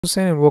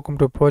HuXn and welcome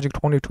to project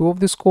 22 of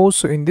this course.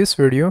 So in this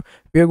video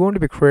we are going to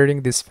be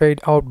creating this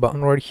fade out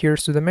button right here.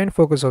 So the main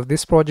focus of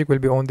this project will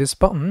be on this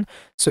button.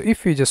 So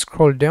if we just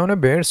scroll down a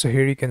bit, so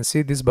here you can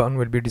see this button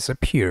will be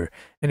disappear,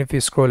 and if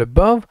you scroll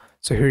above,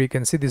 so here you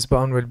can see this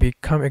button will be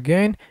come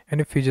again, and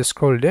if we just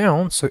scroll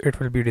down, so it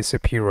will be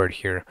disappear right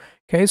here.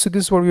 Okay, so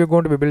this is what we are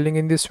going to be building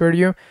in this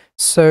video.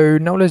 So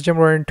now let's jump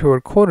right into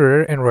our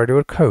coder and write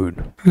our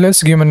code.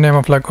 Let's give a name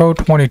of like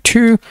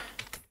 22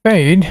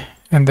 fade,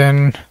 and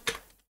then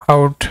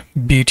out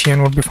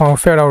btn would be fine.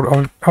 Fade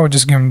out, I'll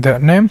just give them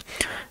that name,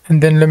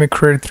 and then let me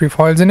create 3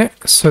 files in it.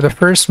 So the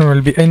first one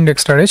will be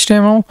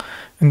index.html,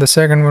 and the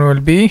second one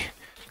will be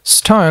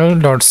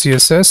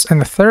style.css,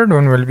 and the third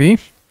one will be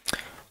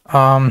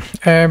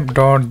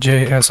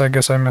app.js. I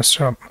guess I messed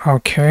up.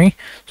 Okay,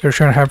 so it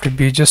shouldn't have to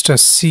be just a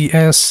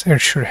cs, it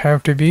should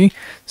have to be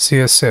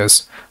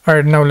css. All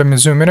right, now let me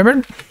zoom in a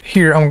bit.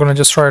 Here I'm gonna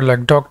just write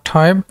like doc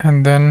type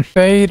and then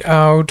fade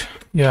out.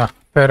 Yeah,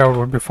 fade out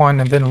would be fine,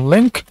 and then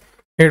link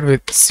it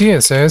with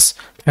css,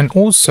 and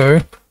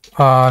also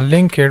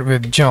link it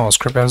with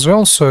JavaScript as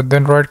well. So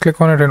then right click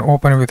on it and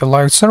open it with a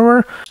live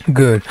server.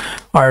 Good.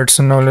 All right,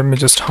 so now let me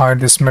just hide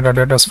this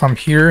metadata from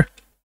here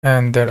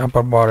and that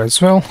upper bar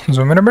as well.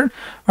 Zoom in a bit.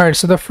 All right,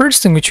 so the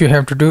first thing which we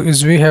have to do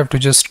is we have to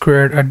just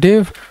create a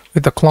div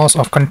with the class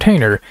of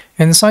container.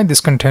 Inside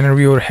this container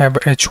we will have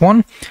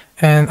h1,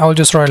 and I'll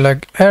just write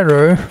like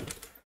arrow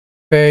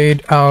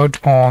fade out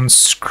on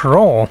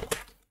scroll.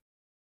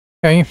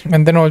 Okay,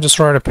 and then I'll just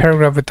write a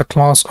paragraph with the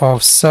class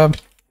of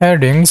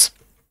subheadings,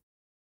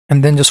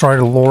 and then just write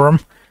a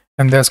lorem,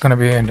 and that's gonna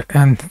be it.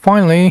 And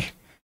finally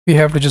we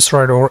have to just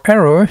write our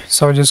arrow,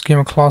 so I'll just give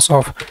a class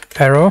of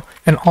arrow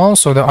and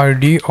also the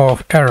ID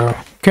of arrow.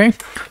 Okay,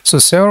 so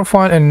save our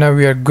file, and now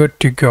we are good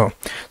to go.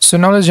 So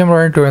now let's jump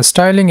right into a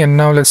styling, and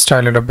now let's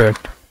style it a bit.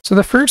 So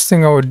the first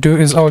thing I would do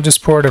is I'll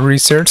just provide a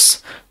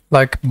resets,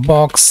 like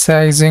box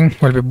sizing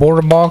will be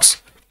border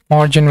box,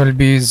 margin will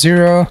be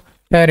 0,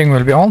 padding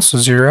will be also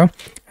 0,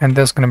 and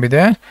that's going to be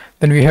that.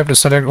 Then we have to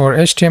select our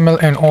HTML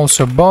and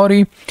also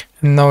body,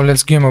 and now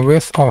let's give them a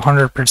width of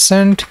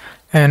 100%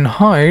 and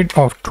height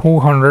of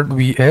 200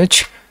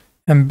 VH,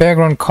 and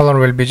background color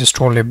will be just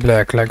totally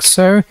black like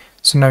so.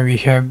 So now we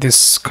have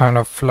this kind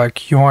of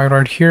like UI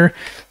right here.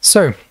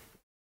 So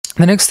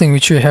the next thing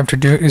which we have to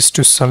do is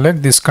to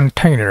select this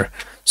container.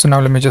 So now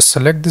let me just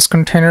select this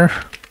container.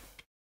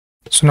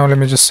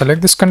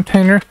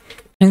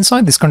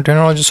 Inside this container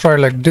I'll just write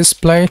like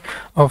display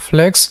of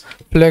flex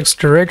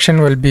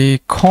direction will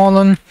be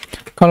colon,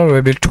 color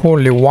will be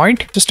totally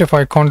white,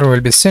 justify content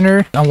will be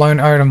center, align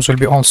items will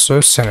be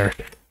also center.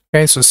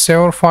 Okay, so save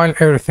our file,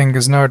 everything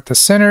is now at the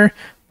center,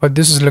 but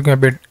this is looking a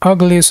bit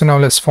ugly, so now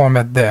let's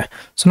format that.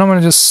 So now I'm going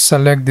to just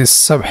select these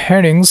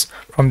subheadings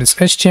from this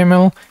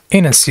HTML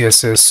in a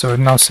CSS. So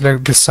now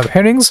select these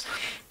subheadings.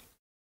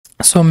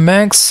 So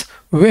max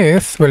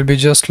width will be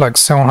just like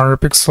 700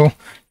 pixel.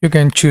 You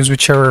can choose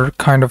whichever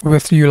kind of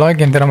width you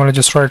like, and then I'm going to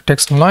just write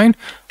text line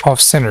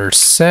of center.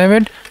 Save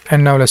it,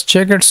 and now let's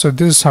check it. So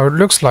this is how it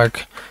looks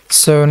like.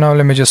 So now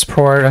let me just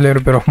provide a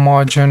little bit of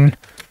margin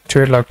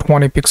to it, like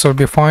 20 pixel will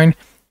be fine.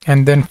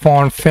 And then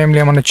font family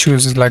I'm going to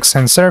choose is like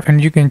sans serif,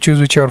 and you can choose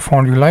whichever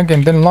font you like,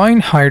 and then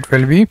line height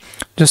will be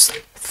just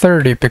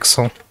 30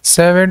 pixel.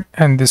 Save it,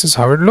 and this is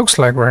how it looks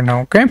like right now.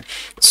 Okay,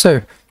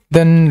 so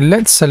then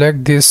let's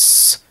select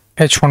this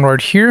h1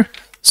 right here.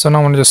 So now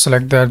I'm going to just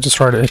select that, just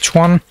write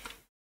h1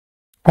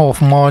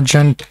 of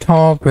margin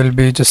top will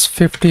be just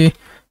 50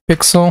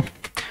 pixel,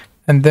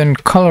 and then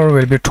color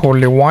will be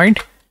totally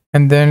white,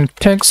 and then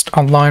text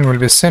align will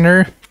be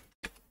center,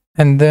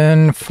 and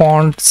then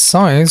font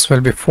size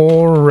will be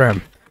 4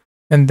 rem,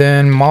 and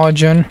then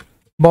margin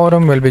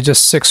bottom will be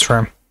just 6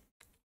 rem.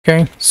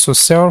 Okay, so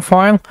save our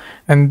file,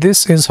 and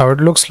this is how it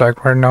looks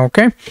like right now.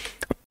 Okay,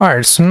 all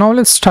right, so now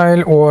let's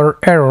style our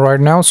arrow right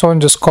now. So I'll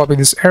just copy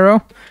this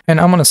arrow, and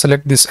I'm going to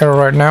select this arrow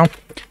right now,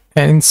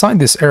 and inside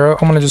this arrow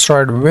I'm going to just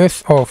write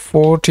width of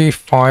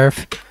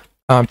 45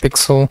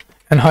 pixel,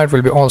 and height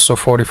will be also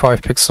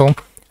 45 pixel,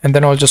 and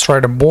then I'll just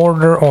write a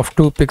border of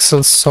 2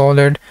 pixels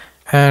solid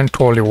and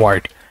totally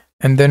white,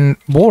 and then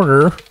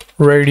border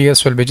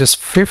radius will be just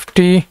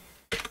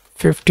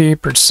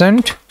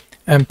 50%,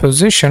 and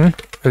position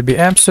will be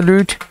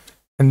absolute,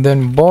 and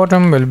then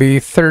bottom will be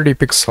 30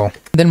 pixel.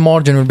 Then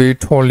margin will be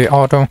totally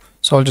auto,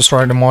 so I'll just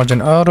write a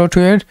margin auto to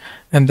it,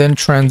 and then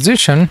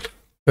transition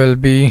will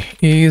be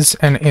ease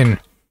and in,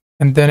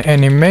 and then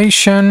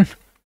animation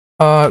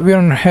we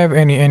don't have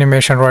any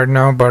animation right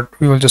now, but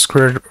we will just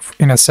create it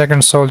in a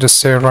second, so I'll just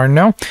say it right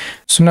now.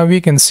 So now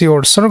we can see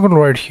our circle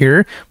right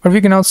here, but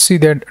we cannot see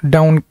that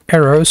down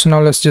arrow. So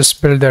now let's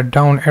just build that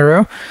down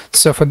arrow.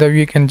 So for that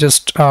we can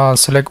just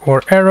select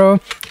our arrow,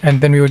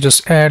 and then we will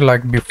just add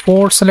like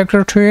before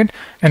selector to it,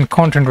 and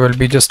content will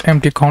be just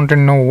empty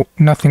content,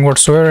 nothing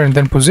whatsoever, and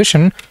then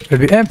position will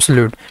be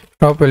absolute,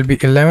 top will be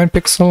 11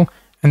 pixel,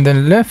 and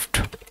then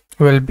left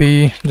will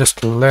be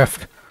just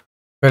left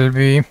will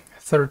be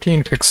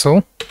 13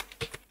 pixel,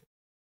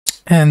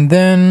 and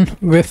then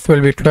width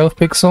will be 12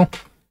 pixel,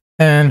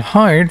 and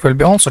height will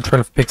be also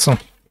 12 pixel.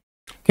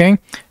 Okay,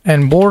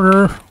 and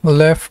border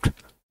left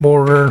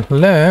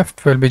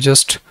will be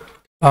just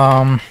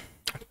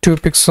 2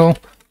 pixel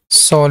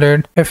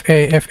solid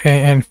fa,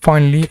 and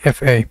finally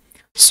fa.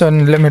 So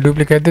let me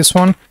duplicate this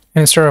one.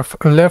 Instead of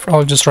left,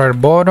 I'll just write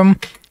bottom,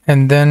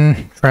 and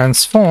then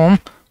transform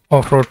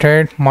of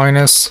rotate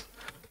minus,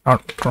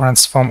 not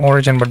transform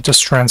origin, but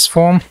just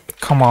transform.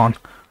 Come on,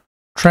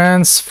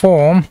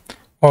 transform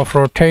of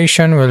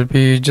rotation will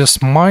be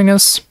just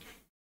minus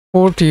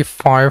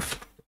 45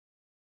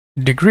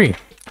 degree.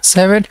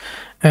 Save it,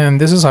 and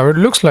this is how it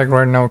looks like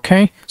right now.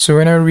 Okay, so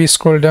whenever we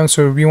scroll down,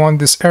 so we want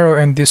this arrow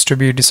and this to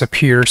be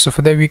disappear. So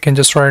for that we can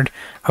just write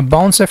a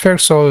bounce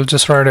effect. So I'll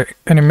just write an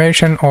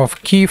animation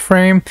of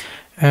keyframe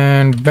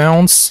and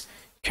bounce.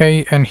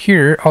 Okay, and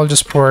here I'll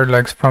just provide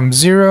like from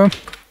 0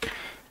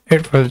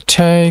 it will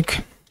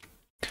take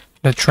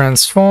the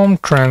transform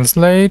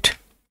translate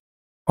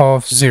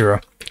of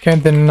 0. Okay,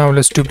 then now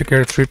let's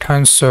duplicate it 3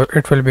 times, so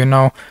it will be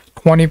now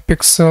 20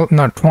 pixel,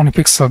 not 20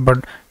 pixel,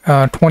 but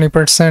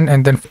 20%,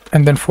 and then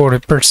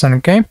 40%.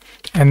 Okay,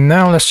 and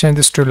now let's change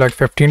this to like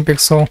 15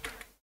 pixel,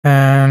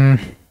 and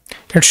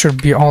it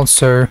should be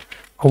also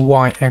a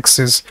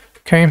y-axis.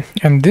 Okay,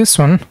 and this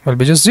one will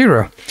be just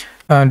 0.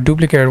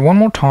 Duplicate it one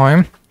more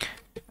time,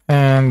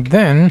 and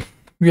then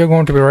we are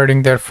going to be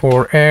writing that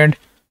for add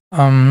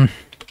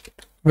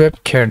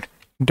webkit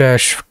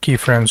dash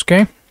keyframes.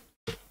 Okay,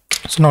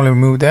 so now let me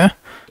move there.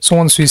 So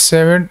once we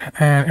save it,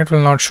 and it will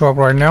not show up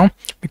right now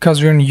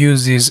because we don't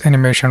use this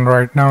animation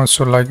right now.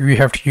 So like we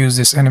have to use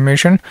this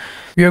animation.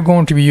 We are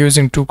going to be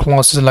using 2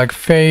 classes like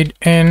fade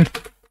in,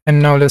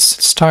 and now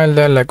let's style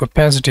that like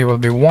opacity will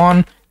be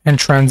 1, and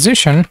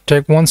transition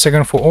take 1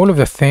 second for all of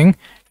the thing,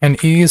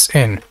 and ease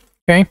in.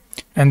 Okay,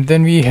 and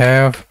then we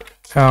have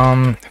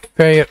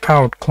fade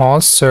out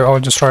class. So I'll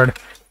just write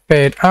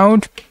fade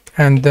out,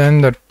 and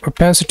then the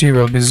opacity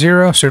will be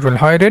 0, so it will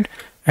hide it,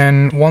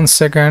 and 1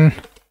 second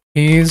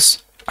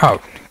ease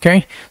out.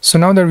 Okay, so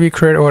now that we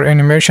create our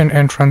animation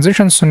and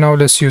transition, so now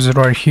let's use it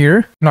right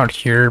here, not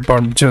here,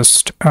 but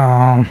just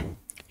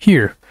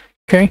here.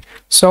 Okay,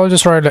 so I'll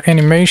just write the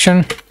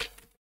animation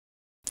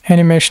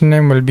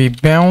name will be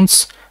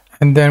bounce,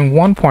 and then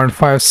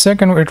 1.5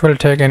 second it will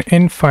take an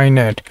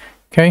infinite.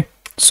 Okay,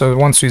 so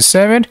once we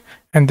save it,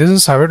 and this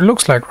is how it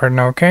looks like right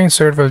now. Okay,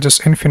 so it will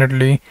just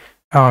infinitely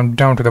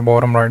down to the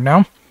bottom right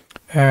now,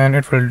 and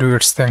it will do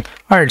its thing.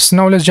 All right, so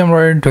now let's jump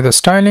right into the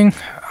styling.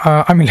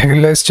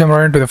 Let's jump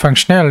right into the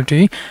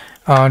functionality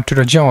to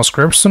the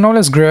JavaScript. So now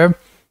let's grab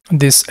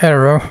this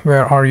arrow.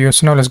 Where are you?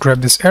 So now let's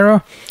grab this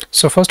arrow.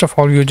 So first of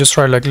all, you just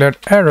write like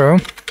let arrow,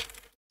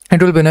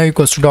 it will be now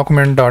equals to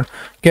document dot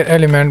get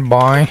element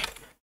by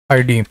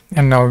ID,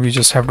 and now we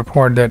just have to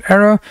provide that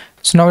arrow.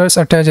 So now let's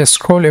attach a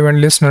scroll event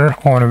listener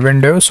on a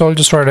window. So I'll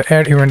just write an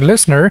add event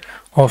listener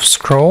of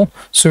scroll.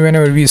 So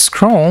whenever we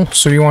scroll,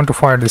 so we want to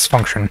fire this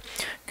function.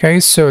 Okay,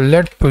 so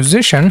let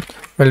position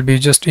will be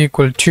just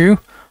equal to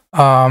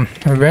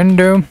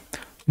window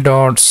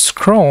dot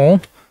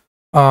scroll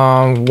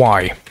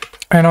y,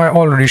 and I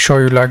already show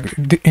you like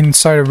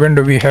inside a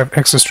window we have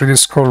access to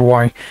this scroll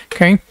y.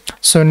 Okay,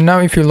 so now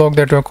if you log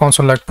that to a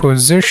console like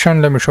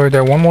position, let me show you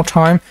that one more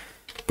time.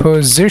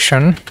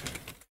 Position,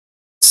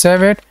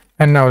 save it,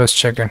 and now let's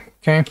check it.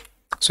 Okay,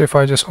 so if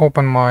I just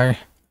open my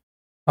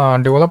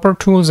developer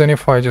tools, and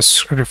if I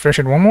just refresh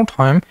it one more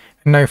time,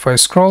 and now if I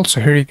scroll,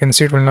 so here you can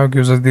see it will now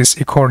give us these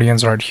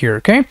accordions right here.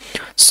 Okay,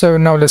 so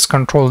now let's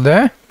control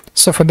that.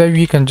 So for that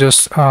we can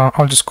just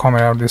I'll just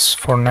comment out this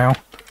for now.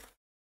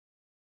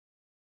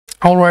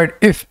 All right,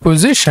 if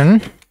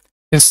position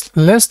is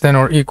less than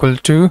or equal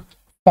to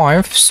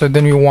 5, so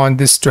then you want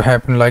this to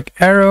happen like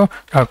arrow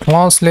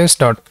class list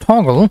dot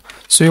toggle.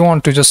 So you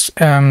want to just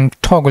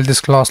toggle this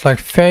class like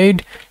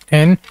fade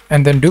in,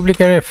 and then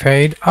duplicate it,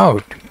 fade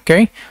out.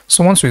 Okay,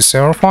 so once we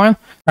save our file,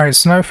 all right,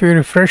 so now if we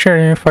refresh it,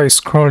 and if I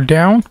scroll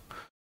down,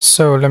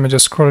 so let me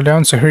just scroll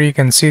down, so here you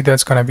can see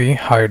that's gonna be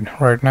hide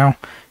right now.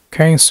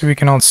 Okay, so we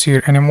cannot see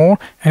it anymore.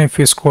 And if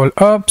we scroll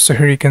up, so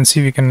here you can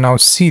see we can now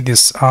see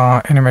this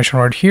animation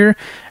right here.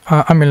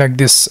 Like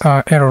this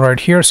arrow right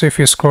here. So if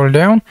you scroll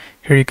down,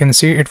 here you can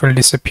see it will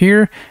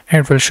disappear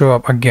and it will show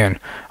up again.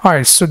 All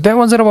right, so that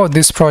was it about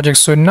this project.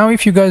 So now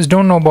if you guys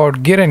don't know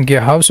about Git and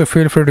GitHub, so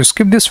feel free to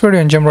skip this video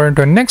and jump right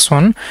into the next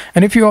one.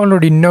 And if you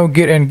already know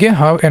Git and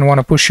GitHub and want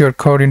to push your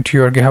code into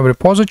your GitHub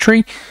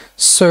repository,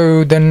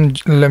 so then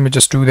let me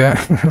just do that.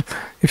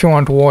 If you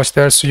want to watch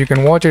that, so you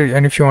can watch it,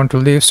 and if you want to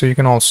leave, so you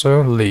can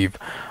also leave.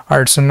 All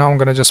right, so now I'm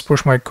gonna just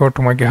push my code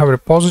to my GitHub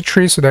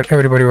repository so that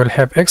everybody will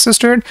have access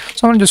to it.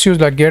 So I'm gonna just use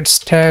like get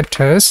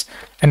status,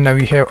 and now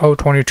we have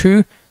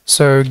O22.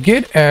 So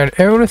git add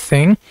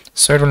everything,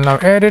 so it will now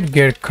add it,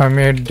 get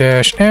commit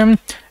dash m,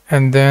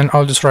 and then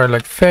I'll just write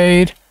like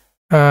fade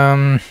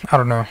I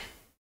don't know,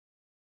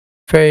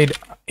 fade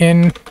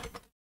in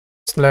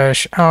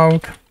slash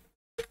out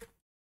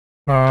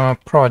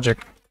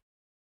project,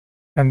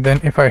 and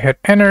then if I hit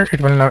enter, it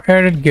will now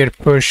add it, get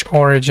push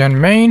origin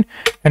main,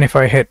 and if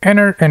I hit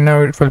enter, and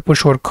now it will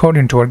push our code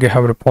into our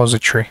GitHub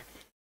repository.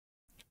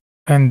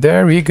 And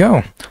there we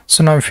go.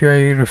 So now if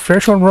I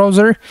refresh our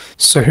browser,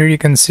 so here you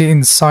can see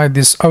inside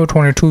this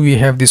O22 we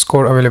have this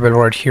code available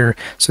right here.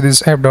 So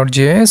this is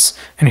app.js,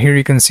 and here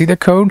you can see the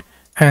code,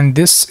 and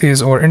this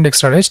is our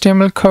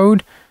index.html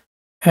code,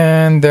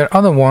 and the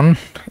other one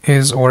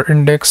is our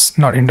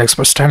not index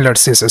but standard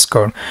CSS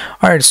code.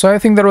 Alright, so I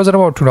think that was it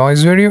about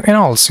today's video, and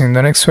I'll see you in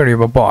the next video.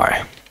 Bye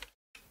bye.